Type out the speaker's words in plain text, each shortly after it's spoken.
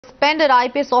suspended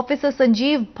IPS officer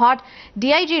Sanjeev Bhatt,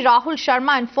 DIG Rahul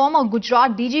Sharma and former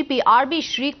Gujarat DGP RB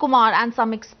Sri Kumar and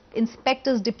some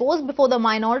inspectors deposed before the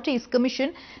Minorities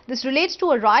Commission. This relates to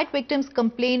a riot victim's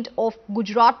complaint of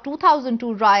Gujarat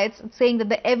 2002 riots, saying that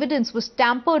the evidence was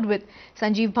tampered with.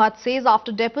 Sanjeev Bhatt says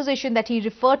after deposition that he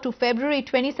referred to February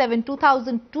 27,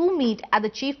 2002 meet at the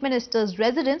Chief Minister's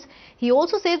residence. He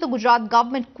also says the Gujarat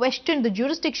government questioned the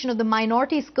jurisdiction of the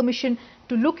Minorities Commission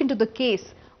to look into the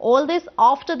case. All this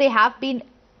after they have been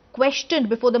questioned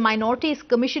before the Minorities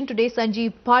Commission today.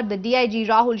 Sanjeev Bhatt, the DIG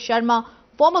Rahul Sharma,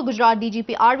 former Gujarat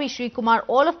DGP RB Sri Kumar,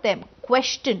 all of them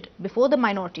questioned before the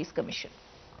Minorities Commission.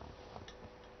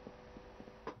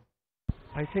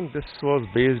 I think this was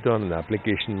based on an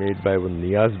application made by one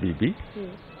Niyaz Bibi.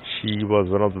 She was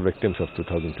one of the victims of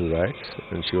 2002 riots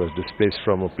and she was displaced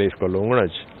from a place called Longanaj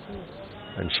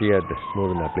and she had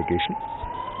moved an application.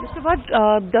 Mr.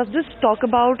 Bhatt, does this talk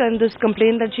about, and this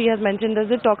complaint that she has mentioned, does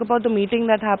it talk about the meeting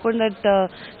that happened at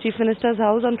Chief Minister's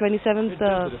house on 27th? It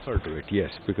does refer to it,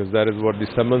 yes, because that is what the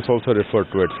summons also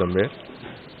referred to it somewhere.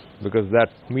 Because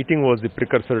that meeting was the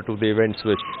precursor to the events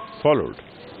which followed.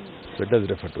 So it does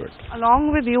refer to it. Along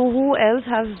with you, who else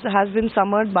has been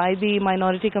summoned by the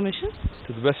Minority Commission?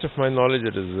 To the best of my knowledge,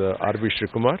 it is RB Sri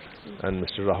Kumar and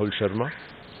Mr. Rahul Sharma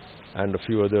and a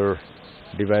few other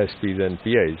DYSPs and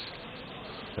PIs.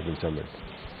 Have been summoned.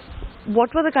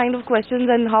 What were the kind of questions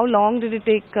and how long did it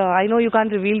take? I know you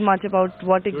can't reveal much about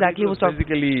what exactly was talked.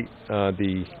 Basically,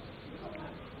 the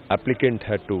applicant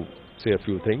had to say a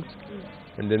few things,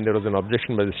 and then there was an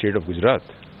objection by the state of Gujarat.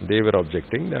 They were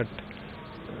objecting that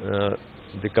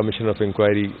the commission of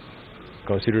inquiry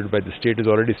constituted by the state is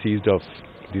already seized of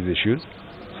these issues,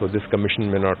 so this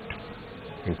commission may not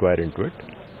inquire into it.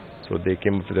 So they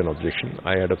came up with an objection.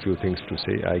 I had a few things to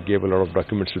say. I gave a lot of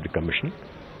documents to the commission.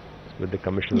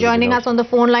 Joining us on the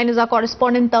phone line is our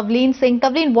correspondent Tavleen Singh.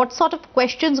 Tavleen, what sort of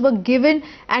questions were given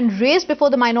and raised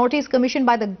before the Minorities Commission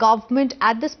by the government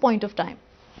at this point of time?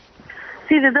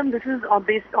 See, Rhythm, this is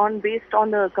based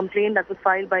on the complaint that was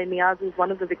filed by Niyaz, who is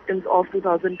one of the victims of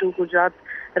 2002 Gujarat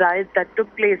riots that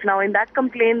took place. Now, in that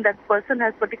complaint, that person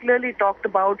has particularly talked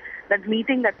about that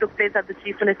meeting that took place at the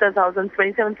Chief Minister's house on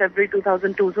 27 February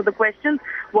 2002. So the questions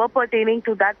were pertaining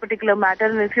to that particular matter.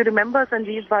 And if you remember,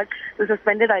 Sanjeev Bhatt, the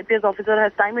suspended IPS officer,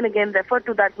 has time and again referred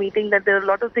to that meeting, that there are a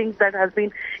lot of things that has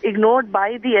been ignored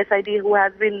by the SID who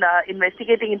has been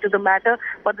investigating into the matter.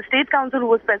 But the State Council, who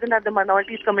was present at the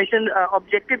Minorities Commission,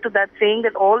 objected to that, saying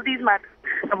that all these matters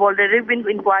have already been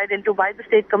inquired into by the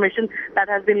State Commission that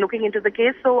has been looking into the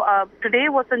case. So today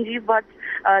was Sanjeev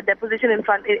Bhatt's deposition in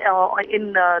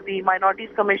the Minorities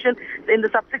Commission. In the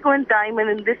subsequent time and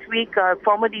in this week,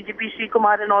 former DGP Sri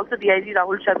Kumar and also DIG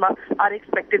Rahul Sharma are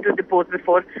expected to depose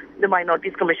before the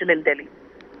Minorities Commission in Delhi.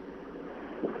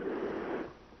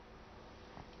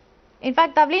 In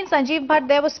fact, Tavleen, Sanjeev Bhatt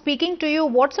there was speaking to you.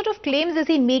 What sort of claims is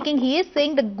he making? He is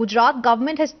saying the Gujarat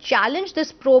government has challenged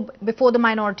this probe before the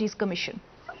Minorities Commission.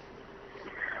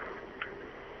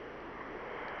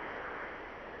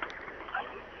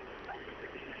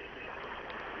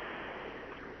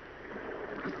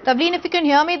 Tavleen, if you can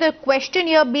hear me, the question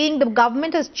here being the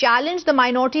government has challenged the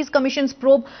Minorities Commission's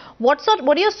probe. What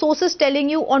are your sources telling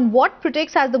you on what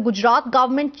pretext has the Gujarat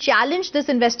government challenged this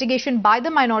investigation by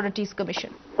the Minorities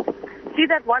Commission? See,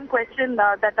 that one question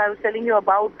that I was telling you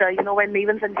about, when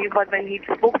even Sanjeev Bhatt, when he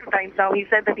spoke to Times Now, he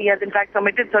said that he has in fact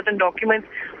submitted certain documents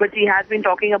which he has been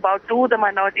talking about to the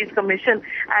Minorities Commission,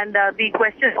 and the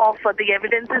question of the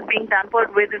evidences being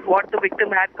tampered with is what the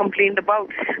victim had complained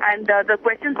about. And the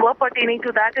questions were pertaining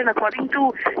to that, and according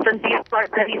to Sanjeev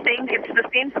Bhatt, he's saying it's the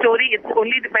same story, it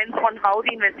only depends on how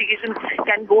the investigation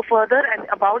can go further. And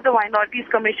about the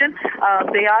Minorities Commission,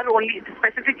 they are only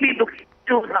specifically looking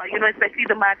to, especially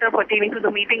the matter pertaining to the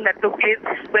meeting that took place,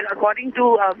 where according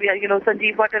to,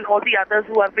 Sanjeev Bhatt and all the others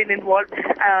who have been involved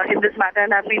in this matter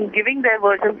and have been giving their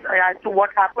versions as to what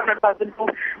happened in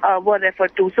 2002 were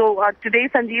referred to. So today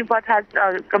Sanjeev Bhatt has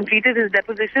completed his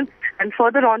deposition, and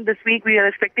further on this week we are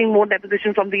expecting more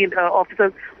deposition from the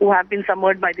officers who have been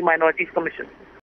summoned by the Minorities Commission.